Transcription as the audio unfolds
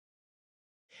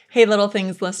Hey, Little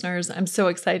Things listeners, I'm so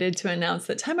excited to announce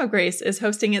that Time of Grace is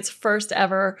hosting its first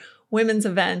ever women's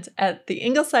event at the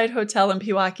Ingleside Hotel in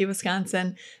Pewaukee,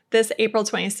 Wisconsin, this April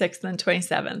 26th and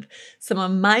 27th. Some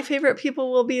of my favorite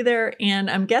people will be there,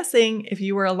 and I'm guessing if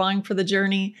you were along for the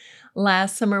journey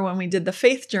last summer when we did the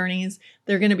faith journeys,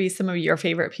 they're going to be some of your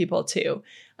favorite people too.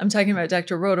 I'm talking about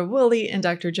Dr. Rhoda Woolley and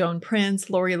Dr. Joan Prince,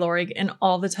 Lori Lorig, and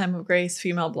all the Time of Grace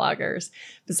female bloggers.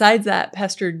 Besides that,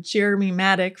 Pastor Jeremy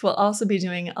Maddock will also be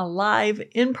doing a live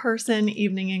in-person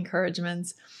evening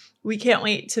encouragements. We can't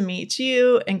wait to meet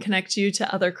you and connect you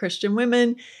to other Christian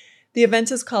women. The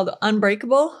event is called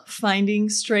Unbreakable, Finding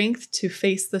Strength to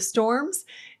Face the Storms,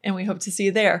 and we hope to see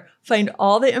you there. Find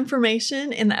all the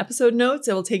information in the episode notes.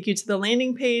 It will take you to the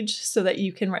landing page so that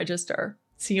you can register.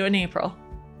 See you in April.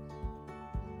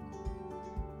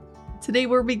 Today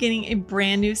we're beginning a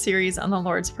brand new series on the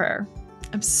Lord's Prayer.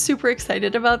 I'm super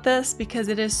excited about this because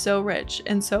it is so rich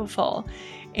and so full.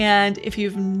 And if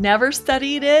you've never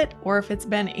studied it, or if it's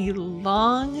been a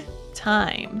long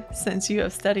time since you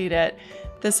have studied it,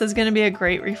 this is going to be a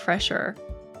great refresher.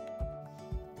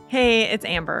 Hey, it's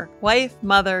Amber, wife,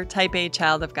 mother, type A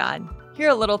child of God. Here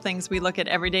at Little Things, we look at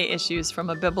everyday issues from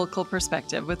a biblical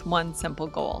perspective with one simple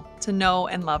goal: to know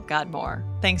and love God more.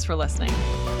 Thanks for listening.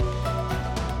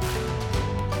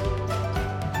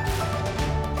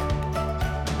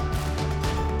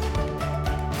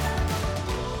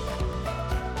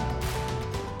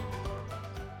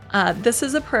 This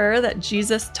is a prayer that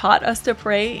Jesus taught us to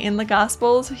pray in the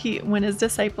Gospels. When his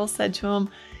disciples said to him,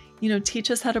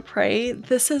 teach us how to pray,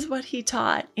 this is what he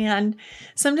taught. And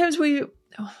sometimes we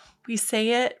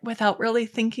say it without really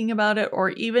thinking about it or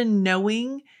even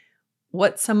knowing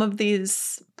what some of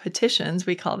these petitions,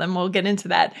 we call them, we'll get into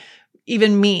that,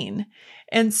 even mean.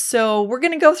 And so we're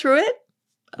going to go through it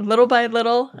little by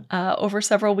little over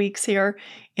several weeks here.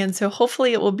 And so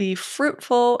hopefully it will be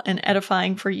fruitful and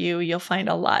edifying for you. You'll find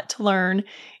a lot to learn.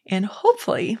 And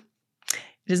hopefully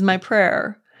it is my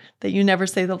prayer that you never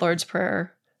say the Lord's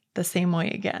Prayer the same way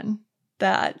again.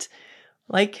 That,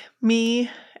 like me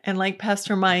and like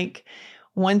Pastor Mike,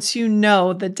 once you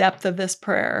know the depth of this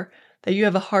prayer, that you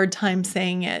have a hard time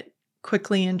saying it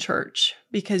quickly in church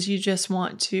because you just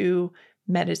want to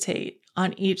meditate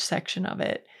on each section of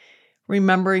it,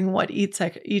 remembering what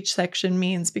each section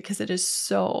means because it is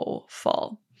so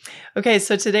full. Okay,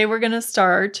 so today we're going to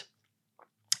start.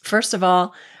 First of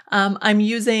all, I'm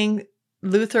using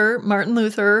Martin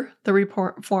Luther, the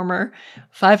Reformer.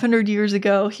 500 years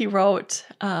ago, he wrote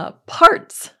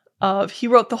he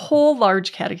wrote the whole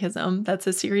Large Catechism. That's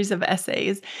a series of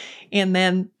essays. And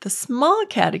then the Small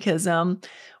Catechism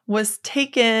was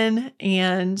taken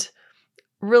and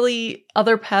really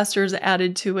other pastors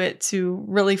added to it to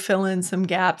really fill in some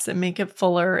gaps and make it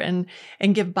fuller and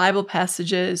give Bible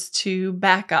passages to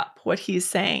back up what he's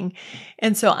saying.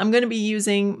 And so I'm going to be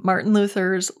using Martin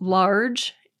Luther's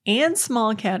Large and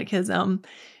Small Catechism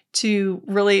to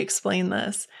really explain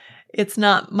this. It's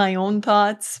not my own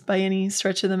thoughts by any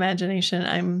stretch of the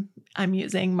imagination. I'm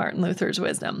using Martin Luther's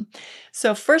wisdom.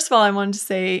 So first of all, I wanted to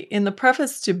say in the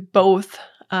preface to both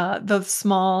the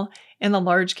Small and the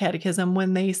Large Catechism,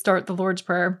 when they start the Lord's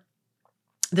Prayer,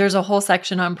 there's a whole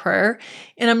section on prayer.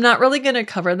 And I'm not really going to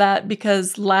cover that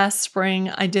because last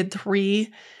spring I did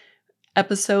 3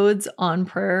 episodes on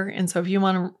prayer. And so if you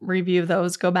want to review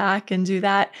those, go back and do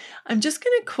that. I'm just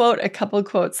going to quote a couple of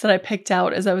quotes that I picked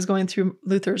out as I was going through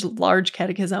Luther's Large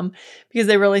Catechism because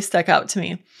they really stuck out to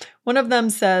me. One of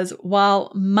them says,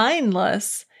 while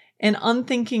mindless and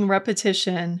unthinking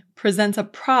repetition presents a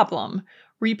problem,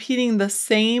 repeating the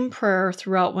same prayer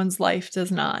throughout one's life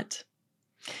does not.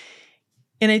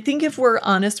 And I think if we're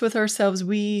honest with ourselves,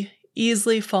 we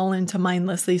easily fall into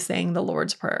mindlessly saying the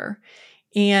Lord's Prayer.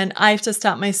 And I have to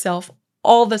stop myself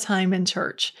all the time in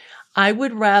church. I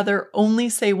would rather only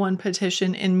say one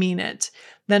petition and mean it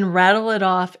than rattle it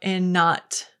off and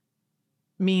not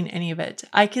mean any of it.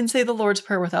 I can say the Lord's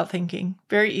Prayer without thinking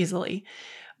very easily.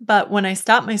 But when I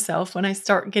stop myself, when I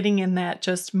start getting in that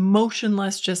just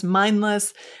motionless, just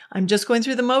mindless, I'm just going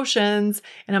through the motions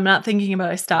and I'm not thinking about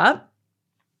it, I stop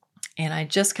and I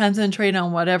just concentrate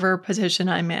on whatever petition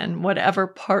I'm in, whatever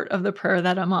part of the prayer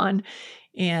that I'm on,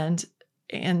 and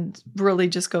really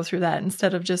just go through that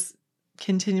instead of just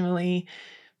continually,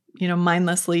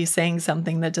 mindlessly saying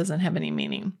something that doesn't have any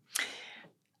meaning.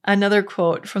 Another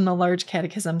quote from the Large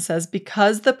Catechism says,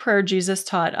 because the prayer Jesus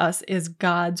taught us is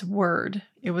God's word.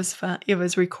 It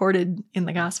was recorded in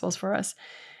the Gospels for us.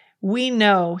 We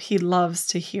know he loves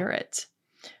to hear it.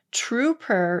 True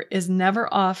prayer is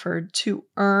never offered to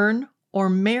earn or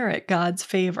merit God's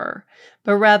favor,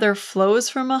 but rather flows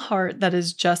from a heart that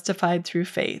is justified through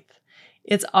faith.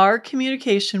 It's our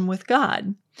communication with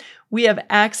God. We have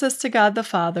access to God the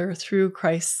Father through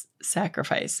Christ's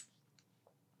sacrifice.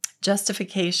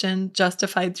 Justification,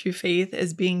 justified through faith,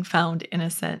 is being found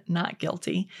innocent, not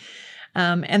guilty.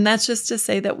 And that's just to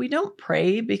say that we don't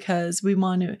pray because we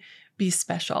want to be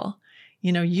special.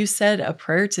 You said a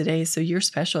prayer today, so you're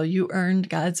special. You earned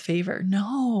God's favor.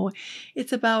 No,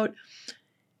 it's about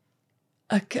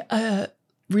a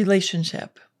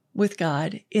relationship with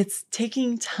God. It's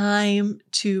taking time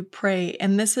to pray.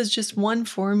 And this is just one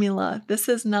formula. This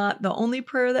is not the only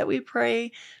prayer that we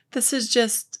pray. This is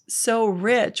just so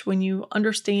rich when you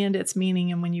understand its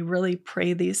meaning and when you really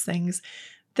pray these things.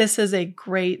 This is a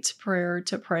great prayer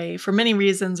to pray for many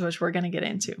reasons, which we're going to get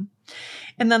into.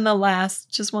 And then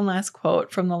just one last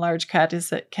quote from the Large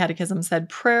Catechism said,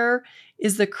 "Prayer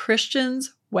is the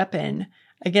Christian's weapon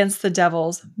against the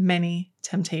devil's many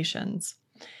temptations."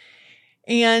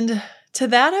 And to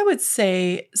that, I would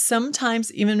say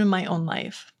sometimes, even in my own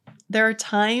life, there are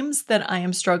times that I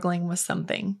am struggling with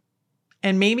something.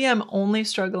 And maybe I'm only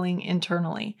struggling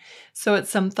internally. So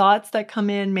it's some thoughts that come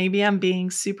in. Maybe I'm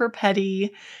being super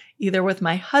petty, either with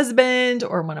my husband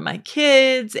or one of my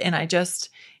kids, and I just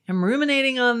am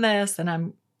ruminating on this, and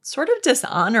I'm sort of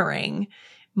dishonoring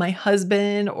my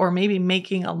husband, or maybe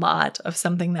making a lot of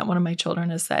something that one of my children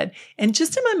has said. And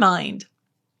just in my mind,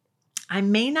 I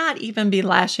may not even be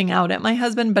lashing out at my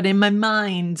husband, but in my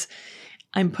mind,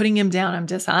 I'm putting him down. I'm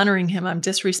dishonoring him. I'm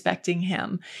disrespecting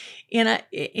him. And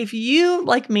if you,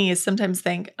 like me, sometimes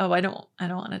think, "Oh, I don't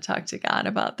want to talk to God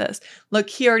about this." Look,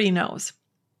 He already knows.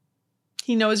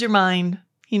 He knows your mind.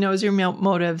 He knows your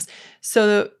motives.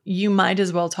 So you might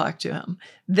as well talk to Him.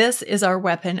 This is our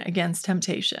weapon against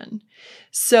temptation.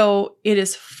 So it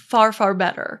is far, far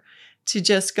better to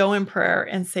just go in prayer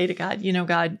and say to God,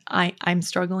 "God, I'm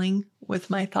struggling with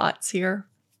my thoughts here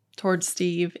towards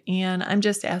Steve. And I'm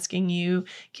just asking you,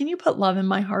 can you put love in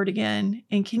my heart again?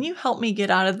 And can you help me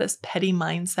get out of this petty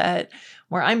mindset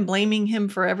where I'm blaming him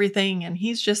for everything and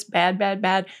he's just bad, bad,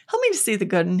 bad. Help me to see the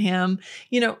good in him."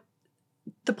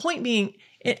 The point being,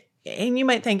 and you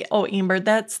might think, "Oh, Amber,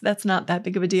 that's not that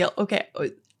big of a deal." Okay.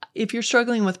 If you're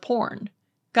struggling with porn,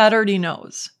 God already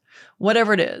knows.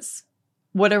 Whatever it is,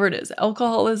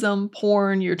 alcoholism,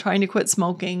 porn, you're trying to quit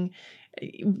smoking,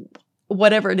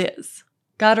 whatever it is,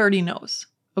 God already knows,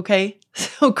 okay?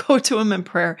 So go to Him in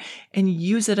prayer and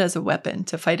use it as a weapon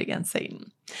to fight against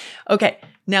Satan. Okay,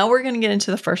 now we're going to get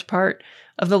into the first part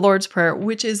of the Lord's Prayer,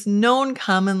 which is known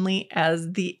commonly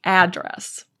as the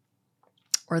address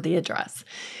or the address.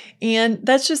 And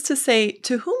that's just to say,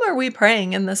 to whom are we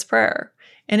praying in this prayer?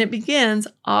 And it begins,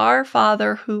 "Our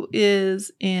Father who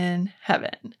is in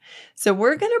heaven." So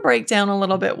we're going to break down a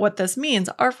little bit what this means,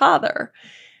 our Father.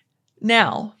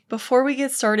 Now, before we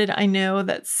get started, I know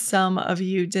that some of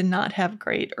you did not have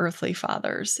great earthly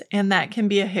fathers, and that can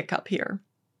be a hiccup here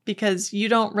because you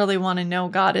don't really want to know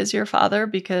God as your father,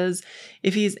 because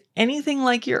if He's anything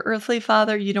like your earthly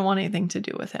father, you don't want anything to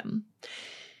do with Him.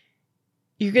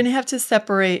 You're going to have to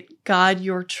separate God,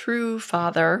 your true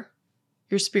father,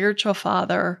 your spiritual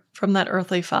father, from that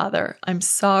earthly father. I'm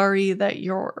sorry that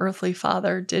your earthly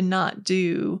father did not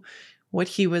do what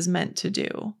he was meant to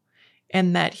do,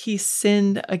 and that he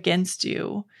sinned against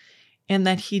you, and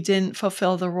that he didn't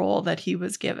fulfill the role that he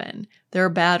was given. There are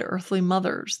bad earthly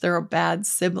mothers. There are bad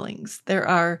siblings. There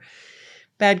are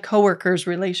bad coworkers,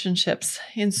 relationships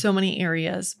in so many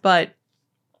areas. But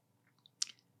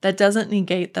that doesn't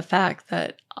negate the fact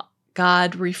that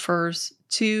God refers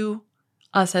to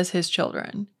us as His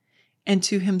children and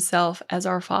to Himself as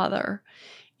our Father.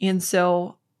 And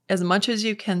so, as much as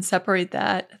you can separate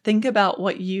that, think about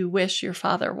what you wish your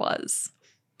father was.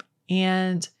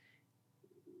 And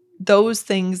those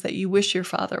things that you wish your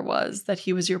father was, that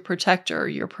he was your protector,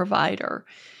 your provider,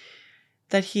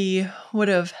 that he would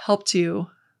have helped you,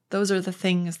 those are the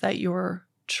things that your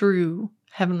true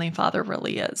Heavenly Father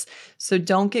really is. So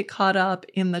don't get caught up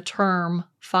in the term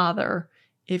father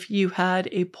if you had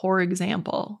a poor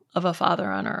example of a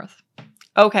father on earth.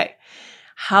 Okay.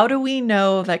 How do we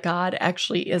know that God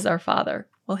actually is our Father?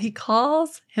 Well, He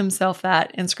calls Himself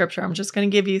that in Scripture. I'm just going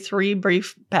to give you 3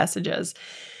 brief passages.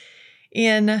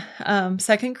 In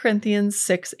 2 Corinthians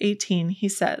 6:18, He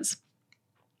says,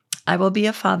 "I will be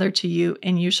a father to you,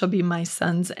 and you shall be my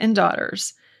sons and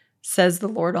daughters, says the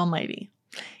Lord Almighty."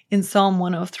 In Psalm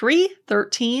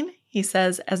 103:13, He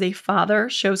says, "As a father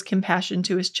shows compassion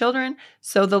to his children,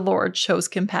 so the Lord shows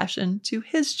compassion to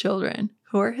His children."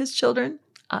 Who are His children?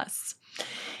 Us.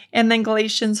 And then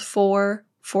Galatians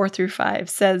 4:4-5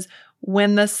 says,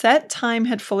 "When the set time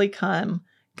had fully come,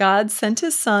 God sent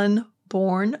His Son,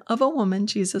 born of a woman,"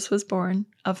 Jesus was born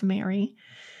of Mary,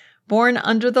 Born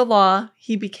under the law,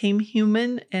 he became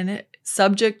human and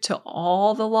subject to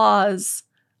all the laws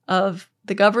of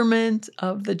the government,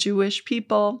 of the Jewish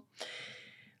people,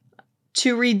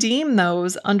 to redeem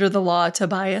those under the law, to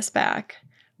buy us back,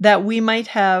 that we might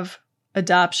have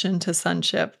adoption to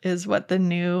sonship, is what the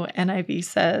new NIV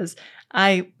says.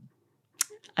 I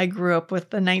grew up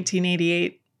with the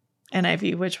 1988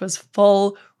 NIV, which was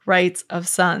full rights of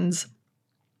sons.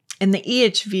 And the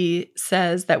EHV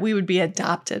says that we would be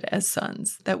adopted as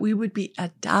sons, that we would be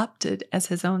adopted as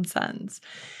his own sons.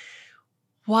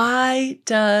 Why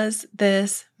does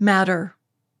this matter,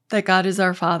 that God is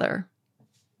our Father?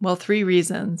 Well, 3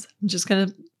 reasons. I'm just going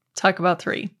to talk about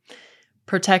 3.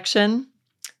 Protection,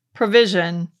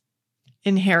 provision,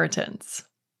 inheritance.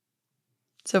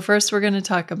 So first, we're going to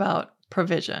talk about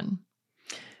provision.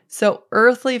 So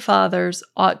earthly fathers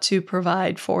ought to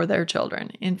provide for their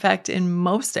children. In fact, in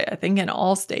most states, I think in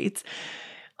all states,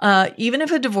 even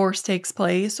if a divorce takes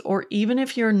place, or even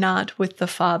if you're not with the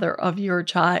father of your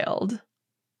child,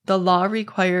 the law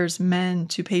requires men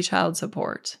to pay child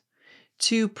support,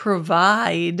 to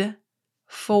provide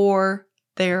for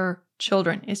their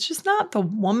children. It's just not the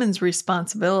woman's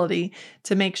responsibility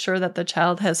to make sure that the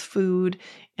child has food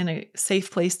and a safe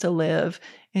place to live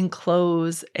and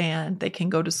clothes and they can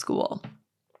go to school.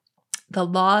 The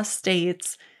law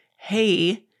states,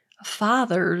 hey,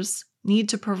 fathers need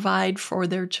to provide for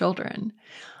their children.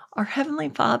 Our Heavenly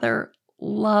Father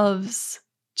loves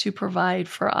to provide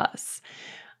for us.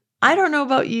 I don't know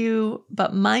about you,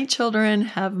 but my children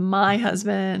have my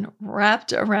husband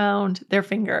wrapped around their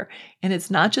finger. And it's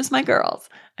not just my girls.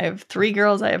 I have 3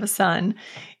 girls, I have a son,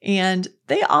 and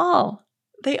they all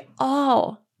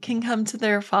can come to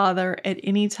their father at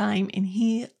any time, and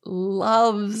he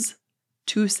loves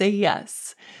to say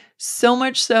yes. So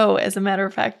much so, as a matter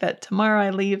of fact, that tomorrow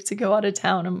I leave to go out of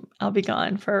town and I'll be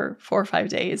gone for 4 or 5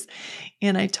 days.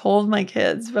 And I told my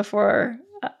kids before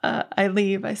I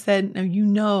leave, I said, now you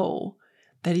know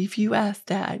that if you ask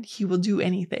Dad, he will do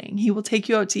anything. He will take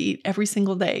you out to eat every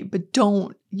single day, but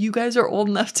don't. You guys are old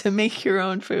enough to make your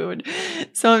own food.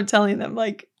 So I'm telling them,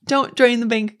 like, don't drain the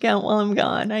bank account while I'm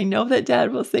gone. I know that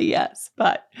Dad will say yes,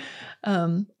 but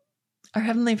our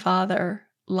Heavenly Father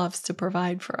loves to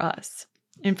provide for us.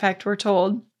 In fact, we're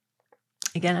told,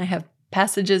 again, I have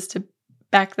passages to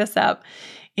back this up.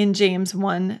 In James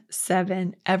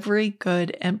 1:7, every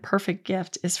good and perfect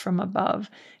gift is from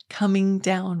above, coming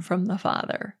down from the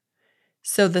Father.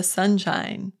 So the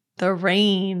sunshine, the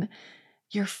rain,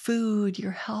 your food,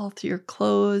 your health, your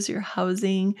clothes, your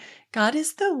housing, God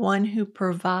is the one who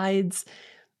provides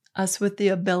us with the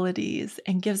abilities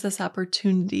and gives us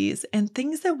opportunities and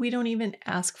things that we don't even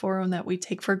ask for and that we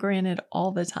take for granted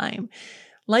all the time.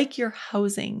 Like your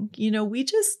housing, we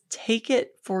just take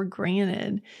it for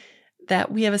granted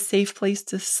that we have a safe place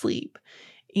to sleep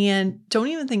and don't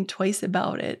even think twice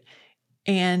about it.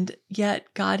 And yet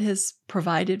God has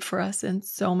provided for us in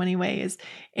so many ways.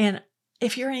 And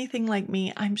if you're anything like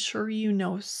me, I'm sure you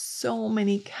know so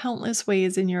many countless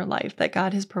ways in your life that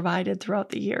God has provided throughout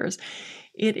the years.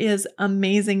 It is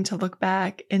amazing to look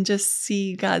back and just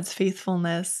see God's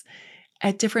faithfulness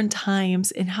at different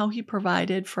times and how he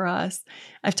provided for us.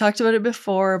 I've talked about it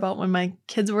before, about when my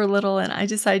kids were little and I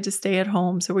decided to stay at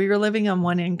home. So we were living on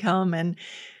one income and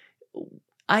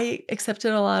I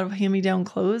accepted a lot of hand-me-down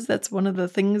clothes. That's one of the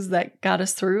things that got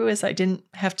us through, is I didn't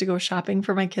have to go shopping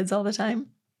for my kids all the time.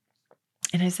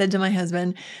 And I said to my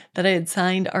husband that I had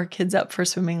signed our kids up for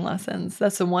swimming lessons.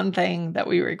 That's the one thing that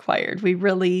we required.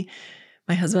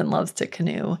 My husband loves to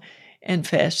canoe and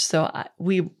fish. So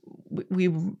we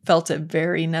felt it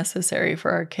very necessary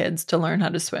for our kids to learn how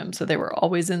to swim. So they were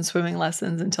always in swimming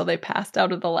lessons until they passed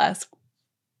out of the last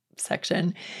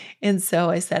section. And so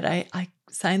I said, I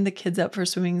signed the kids up for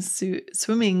swimming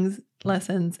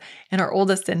lessons, and our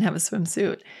oldest didn't have a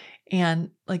swimsuit.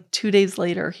 And like 2 days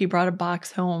later, he brought a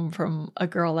box home from a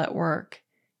girl at work,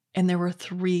 and there were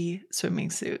 3 swimming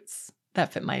suits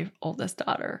that fit my oldest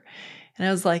daughter. And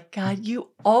I was like, God, you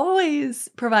always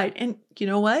provide. And you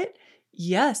know what?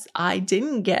 Yes, I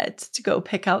didn't get to go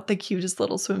pick out the cutest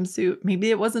little swimsuit. Maybe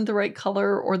it wasn't the right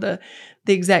color or the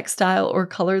exact style or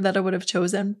color that I would have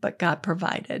chosen, but God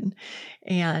provided.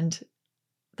 And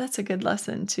that's a good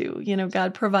lesson too.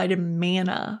 God provided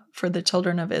manna for the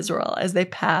children of Israel as they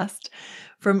passed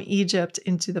from Egypt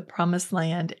into the promised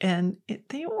land. And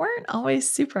they weren't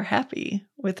always super happy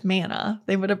with manna.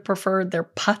 They would have preferred their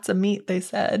pots of meat, they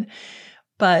said.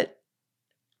 But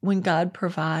when God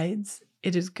provides,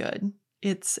 it is good.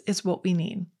 It's what we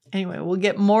need. Anyway, we'll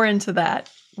get more into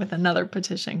that with another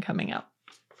petition coming up.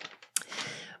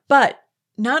 But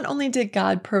not only did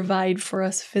God provide for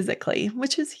us physically,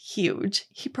 which is huge,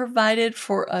 he provided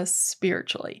for us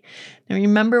spiritually. Now,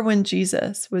 remember when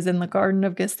Jesus was in the Garden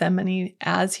of Gethsemane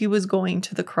as he was going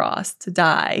to the cross to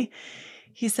die,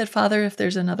 he said, Father, if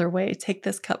there's another way, take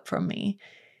this cup from me.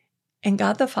 And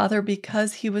God the Father,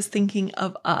 because he was thinking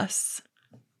of us,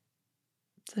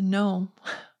 said, no,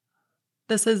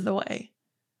 this is the way.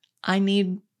 I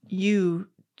need you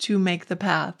to make the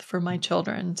path for my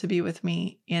children to be with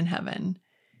me in heaven.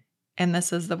 And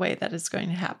this is the way that it's going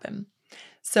to happen.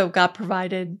 So God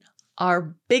provided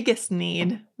our biggest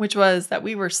need, which was that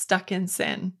we were stuck in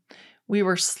sin. We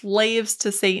were slaves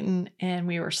to Satan and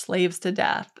we were slaves to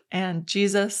death. And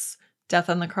Jesus' death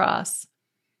on the cross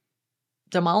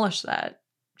demolished that.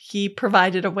 He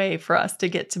provided a way for us to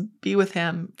get to be with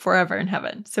him forever in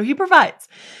heaven. So he provides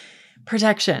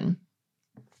protection.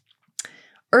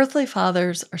 Earthly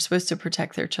fathers are supposed to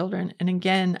protect their children. And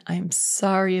again, I'm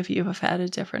sorry if you have had a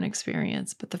different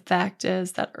experience, but the fact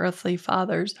is that earthly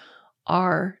fathers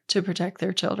are to protect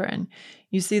their children.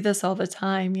 You see this all the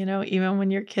time, even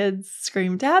when your kids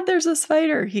scream, Dad, there's a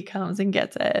spider, he comes and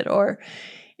gets it. Or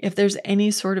if there's any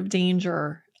sort of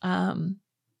danger, the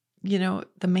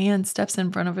man steps in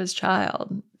front of his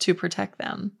child to protect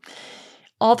them.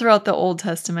 All throughout the Old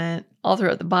Testament, all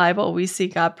throughout the Bible, we see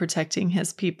God protecting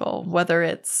his people, whether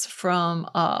it's from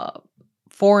a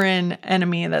foreign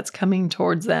enemy that's coming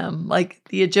towards them, like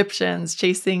the Egyptians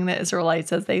chasing the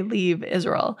Israelites as they leave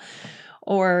Israel,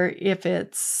 or if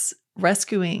it's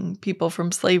rescuing people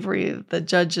from slavery,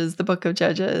 the book of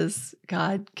Judges,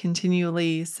 God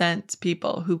continually sent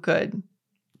people who could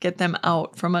get them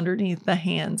out from underneath the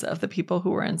hands of the people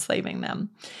who were enslaving them.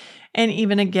 And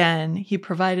even again, he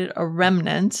provided a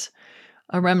remnant,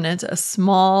 a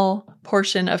small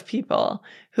portion of people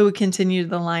who would continue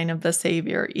the line of the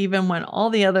Savior, even when all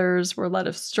the others were led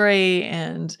astray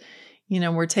and,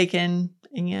 were taken,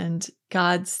 and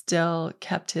God still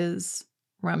kept his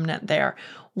remnant there.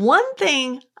 One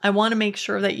thing I want to make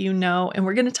sure that you know, and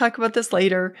we're going to talk about this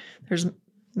later, there's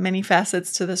many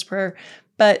facets to this prayer,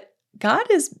 but God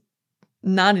is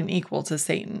not an equal to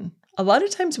Satan. A lot of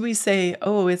times we say,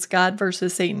 oh, it's God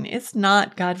versus Satan. It's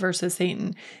not God versus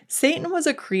Satan. Satan was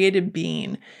a created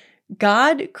being.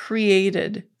 God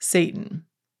created Satan.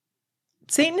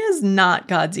 Satan is not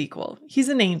God's equal. He's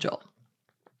an angel.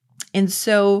 And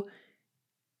so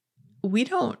we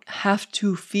don't have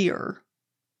to fear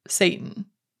Satan.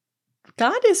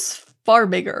 God is far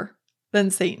bigger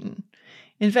than Satan.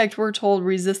 In fact, we're told,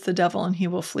 resist the devil and he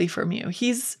will flee from you.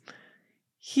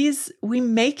 We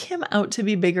make him out to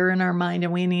be bigger in our mind,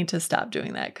 and we need to stop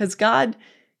doing that because God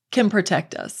can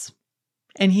protect us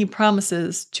and he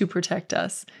promises to protect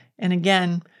us. And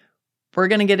again, we're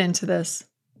going to get into this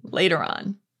later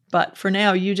on, but for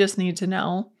now, you just need to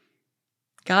know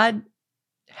God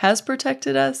has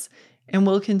protected us and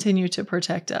will continue to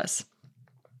protect us.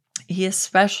 He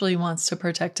especially wants to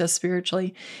protect us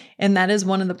spiritually. And that is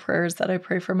one of the prayers that I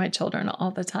pray for my children all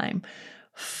the time.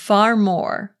 Far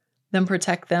more than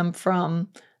protect them from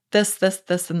this,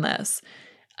 and this.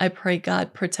 I pray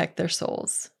God protect their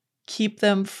souls. Keep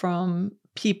them from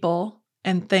people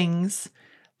and things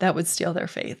that would steal their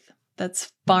faith.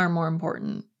 That's far more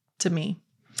important to me.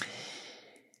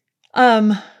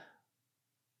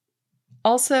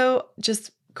 Also,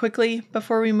 just quickly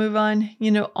before we move on,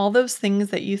 all those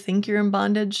things that you think you're in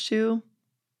bondage to,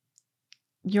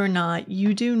 you're not.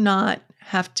 You do not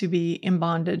have to be in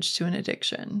bondage to an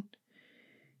addiction,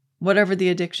 whatever the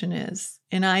addiction is.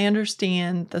 And I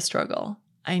understand the struggle.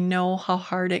 I know how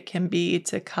hard it can be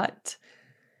to cut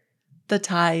the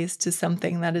ties to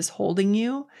something that is holding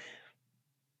you,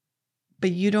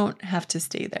 but you don't have to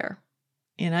stay there.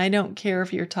 And I don't care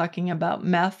if you're talking about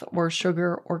meth or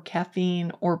sugar or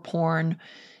caffeine or porn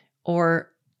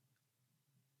or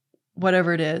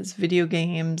whatever it is, video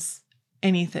games,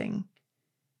 anything.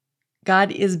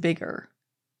 God is bigger,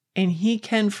 and he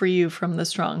can free you from the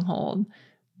stronghold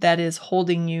that is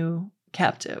holding you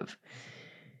captive.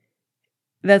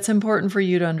 That's important for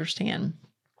you to understand.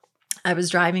 I was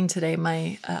driving today.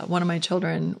 One of my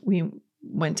children, we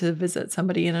went to visit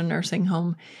somebody in a nursing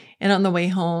home, and on the way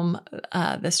home,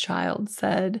 this child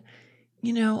said,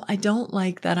 I don't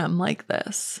like that I'm like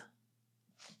this.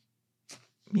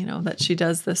 That she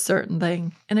does this certain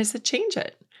thing. And I said, change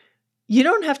it. You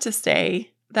don't have to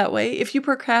stay that way. If you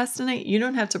procrastinate, you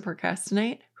don't have to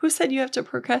procrastinate. Who said you have to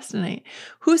procrastinate?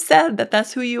 Who said that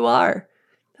that's who you are?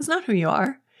 That's not who you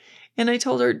are. And I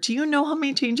told her, do you know how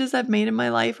many changes I've made in my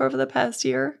life over the past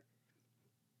year?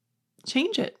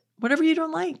 Change it. Whatever you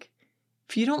don't like.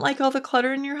 If you don't like all the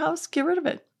clutter in your house, get rid of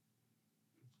it.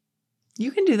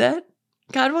 You can do that.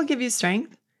 God will give you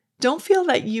strength. Don't feel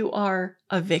that you are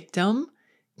a victim.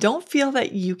 Don't feel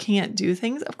that you can't do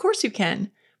things. Of course you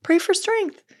can. Pray for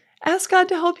strength. Ask God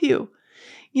to help you.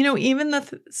 Even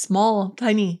the small,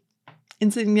 tiny,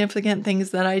 insignificant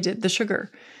things that I did, the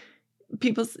sugar,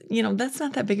 people's, that's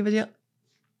not that big of a deal. It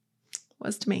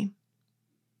was to me.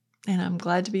 And I'm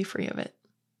glad to be free of it.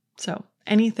 So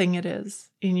anything it is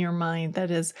in your mind that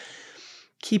is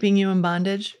keeping you in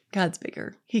bondage, God's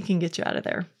bigger. He can get you out of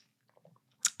there.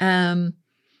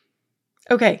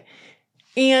 Okay.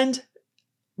 And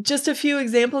just a few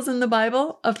examples in the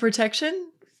Bible of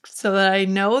protection so that I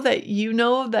know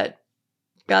that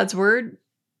God's word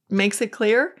makes it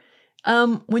clear.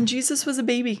 When Jesus was a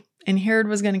baby and Herod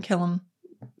was going to kill him,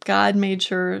 God made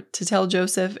sure to tell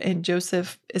Joseph, and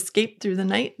Joseph escaped through the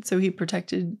night, so he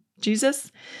protected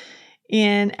Jesus.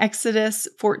 In Exodus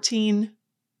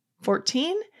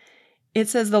 14:14, it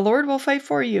says, "The Lord will fight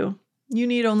for you. You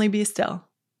need only be still."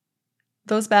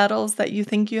 Those battles that you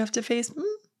think you have to face,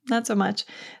 not so much.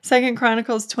 2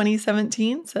 Chronicles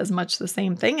 20:17 says much the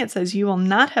same thing. It says, "You will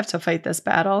not have to fight this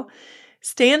battle.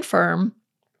 Stand firm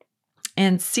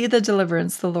and see the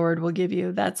deliverance the Lord will give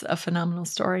you." That's a phenomenal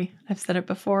story. I've said it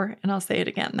before, and I'll say it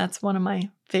again. That's one of my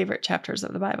favorite chapters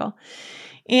of the Bible.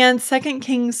 And 2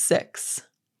 Kings 6,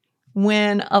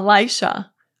 when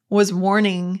Elisha was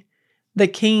warning the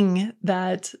king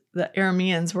that the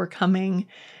Arameans were coming,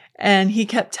 and he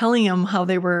kept telling him how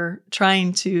they were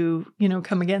trying to,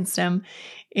 come against him.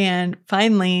 And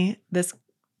finally, the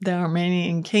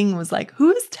Aramean king was like,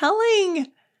 "Who is telling?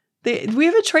 We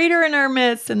have a traitor in our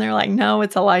midst." And they're like, "No,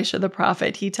 it's Elisha the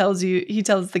prophet. He tells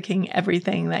the king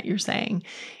everything that you're saying."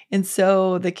 And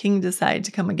so the king decided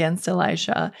to come against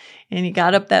Elisha, and he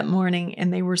got up that morning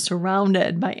and they were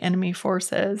surrounded by enemy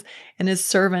forces, and his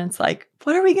servants like,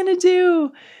 "What are we going to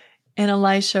do?" And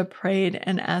Elisha prayed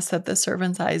and asked that the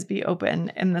servant's eyes be open.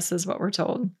 And this is what we're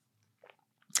told.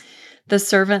 The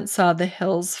servant saw the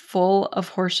hills full of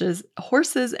horses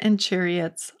and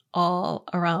chariots all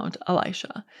around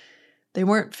Elisha. They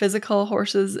weren't physical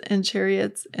horses and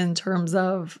chariots in terms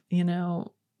of,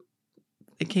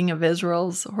 the king of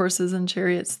Israel's horses and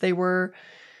chariots. They were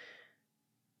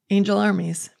angel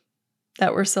armies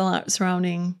that were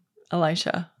surrounding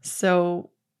Elisha. So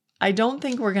I don't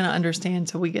think we're going to understand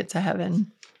until we get to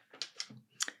heaven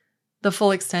the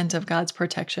full extent of God's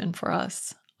protection for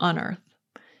us on earth.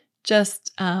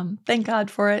 Just thank God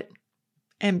for it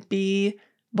and be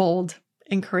bold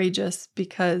and courageous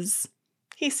because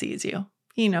He sees you.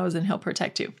 He knows and He'll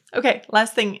protect you. Okay,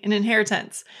 last thing, in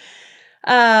inheritance.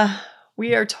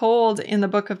 We are told in the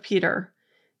book of Peter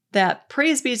that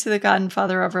praise be to the God and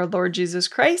Father of our Lord Jesus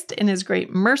Christ. In His great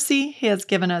mercy, He has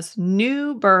given us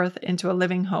new birth into a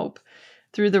living hope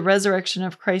through the resurrection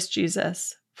of Christ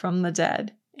Jesus from the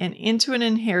dead and into an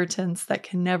inheritance that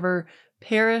can never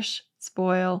perish,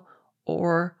 spoil,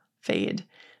 or fade.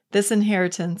 This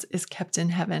inheritance is kept in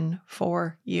heaven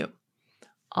for you.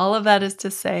 All of that is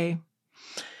to say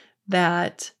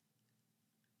that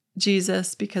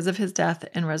Jesus, because of His death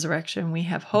and resurrection, we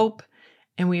have hope.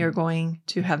 And we are going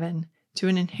to heaven, to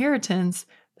an inheritance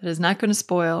that is not going to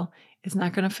spoil, it's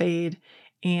not going to fade,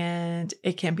 and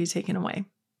it can't be taken away.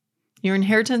 Your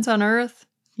inheritance on earth,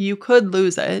 you could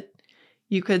lose it.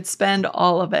 You could spend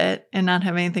all of it and not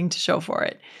have anything to show for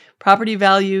it. Property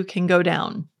value can go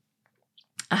down.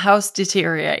 A house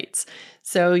deteriorates.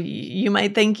 So you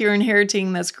might think you're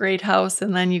inheriting this great house,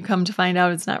 and then you come to find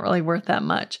out it's not really worth that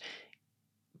much.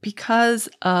 Because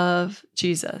of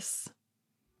Jesus,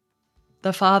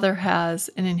 the Father has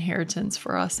an inheritance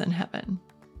for us in heaven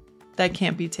that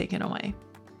can't be taken away.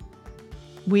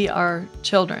 We are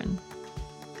children,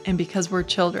 and because we're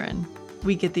children,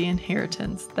 we get the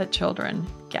inheritance that children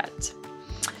get.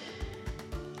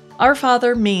 Our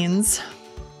Father means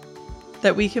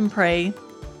that we can pray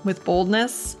with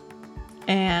boldness,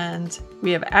 and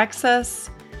we have access,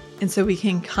 and so we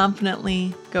can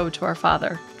confidently go to our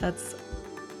Father. That's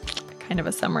kind of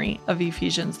a summary of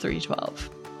Ephesians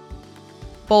 3:12.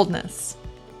 Boldness.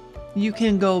 You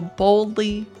can go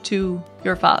boldly to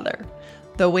your Father,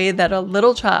 the way that a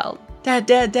little child, Dad,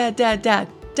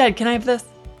 can I have this?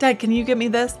 Dad, can you get me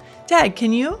this? Dad,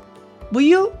 can you? Will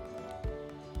you?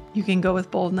 You can go with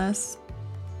boldness.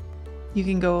 You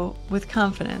can go with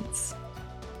confidence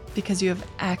because you have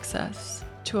access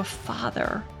to a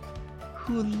Father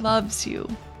who loves you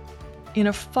in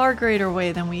a far greater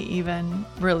way than we even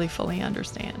really fully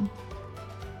understand.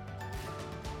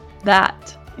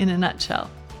 That, in a nutshell,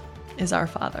 is our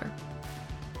Father.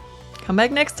 Come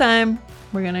back next time.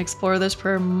 We're going to explore this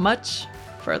prayer much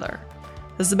further.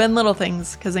 This has been Little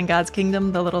Things, because in God's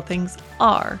kingdom, the little things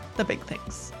are the big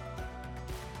things.